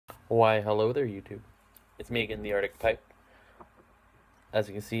Why, hello there, YouTube. It's me again, the Arctic Pipe. As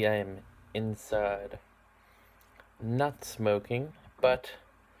you can see, I am inside, not smoking, but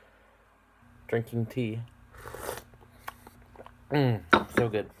drinking tea. So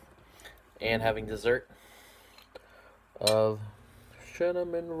good. And having dessert of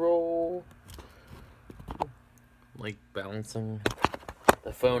cinnamon roll. Like balancing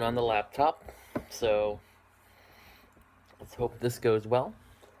the phone on the laptop. So let's hope this goes well.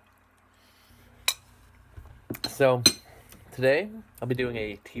 So today I'll be doing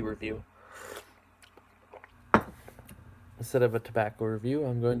a tea review. Instead of a tobacco review,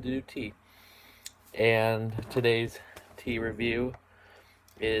 I'm going to do tea. And today's tea review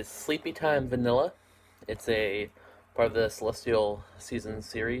is Sleepy Time Vanilla. It's a part of the Celestial Season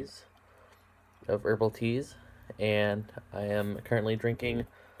series of herbal teas, and I am currently drinking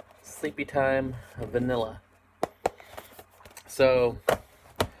Sleepy Time Vanilla. So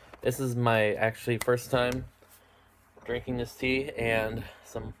this is my actually first time drinking this tea, and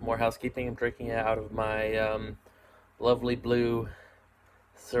some more housekeeping. I'm drinking it out of my lovely blue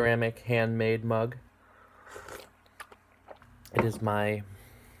ceramic handmade mug. It is my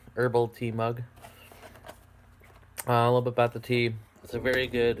herbal tea mug. A little bit about the tea. It's a very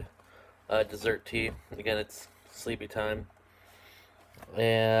good dessert tea. Again, it's sleepy time.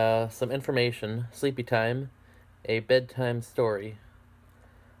 Some information. Sleepy time, a bedtime story.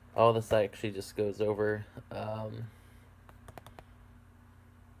 All this actually just goes over.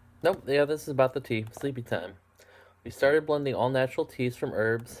 Nope, yeah, this is about the tea. Sleepy time. We started blending all natural teas from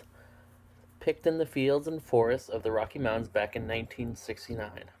herbs picked in the fields and forests of the Rocky Mountains back in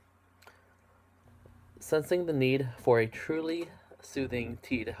 1969. Sensing the need for a truly soothing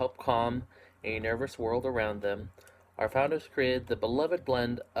tea to help calm a nervous world around them, our founders created the beloved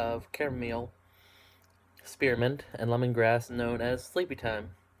blend of chamomile, spearmint, and lemongrass known as Sleepy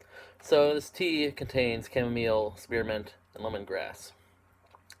Time. So this tea contains chamomile, spearmint, and lemongrass.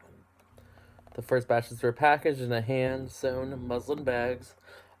 The first batches were packaged in a hand-sewn muslin bags,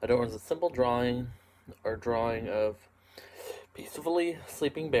 adorned with a simple drawing of peacefully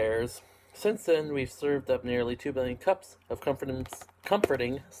sleeping bears. Since then, we've served up nearly 2 billion cups of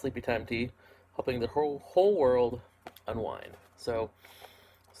comforting sleepy time tea, helping the whole world unwind. So,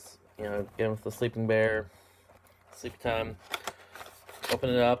 again with the sleeping bear, sleepy time. Open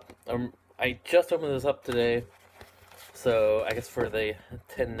it up. I just opened this up today, so I guess for the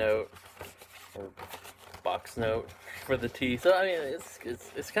 10 note or box note for the tea. So I mean,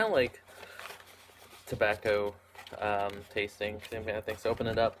 it's kind of like tobacco tasting, same kind of thing. So open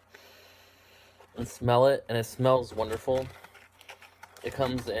it up and smell it, and it smells wonderful. It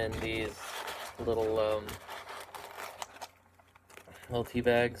comes in these little little tea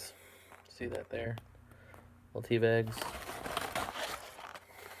bags. See that there? Little tea bags.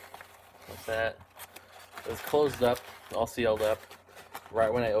 Like that. It was closed up, all sealed up.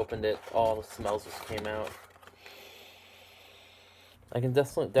 Right when I opened it, all the smells just came out. I can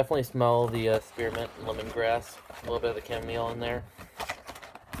definitely smell the spearmint and lemongrass, a little bit of the chamomile in there.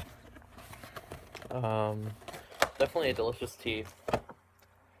 Definitely a delicious tea.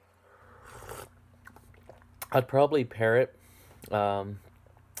 I'd probably pair it,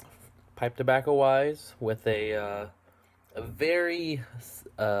 pipe tobacco wise, with a very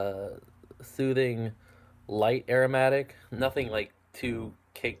soothing, light aromatic. Nothing like too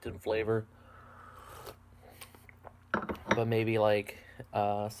caked in flavor, but maybe like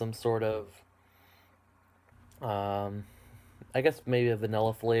some sort of I guess maybe a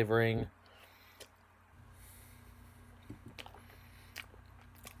vanilla flavoring.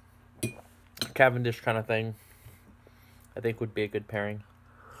 Cavendish kind of thing, I think would be a good pairing.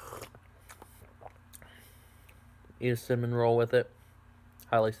 Eat a cinnamon roll with it.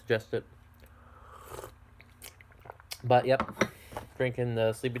 Highly suggest it. But yep, drinking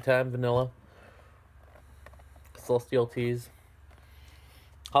the Sleepy Time Vanilla Celestial Teas.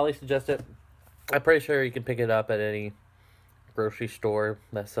 Highly suggest it. I'm pretty sure you can pick it up at any grocery store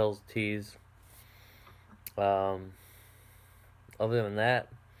that sells teas. Other than that,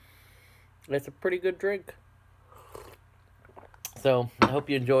 it's a pretty good drink. So I hope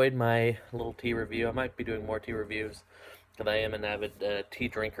you enjoyed my little tea review. I might be doing more tea reviews because I am an avid tea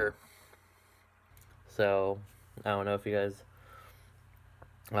drinker. So I don't know if you guys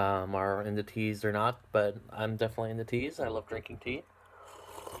are into teas or not, but I'm definitely into teas. I love drinking tea,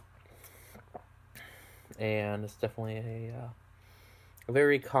 and it's definitely a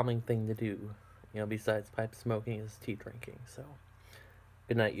very calming thing to do. Besides pipe smoking, is tea drinking. So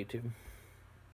good night, YouTube.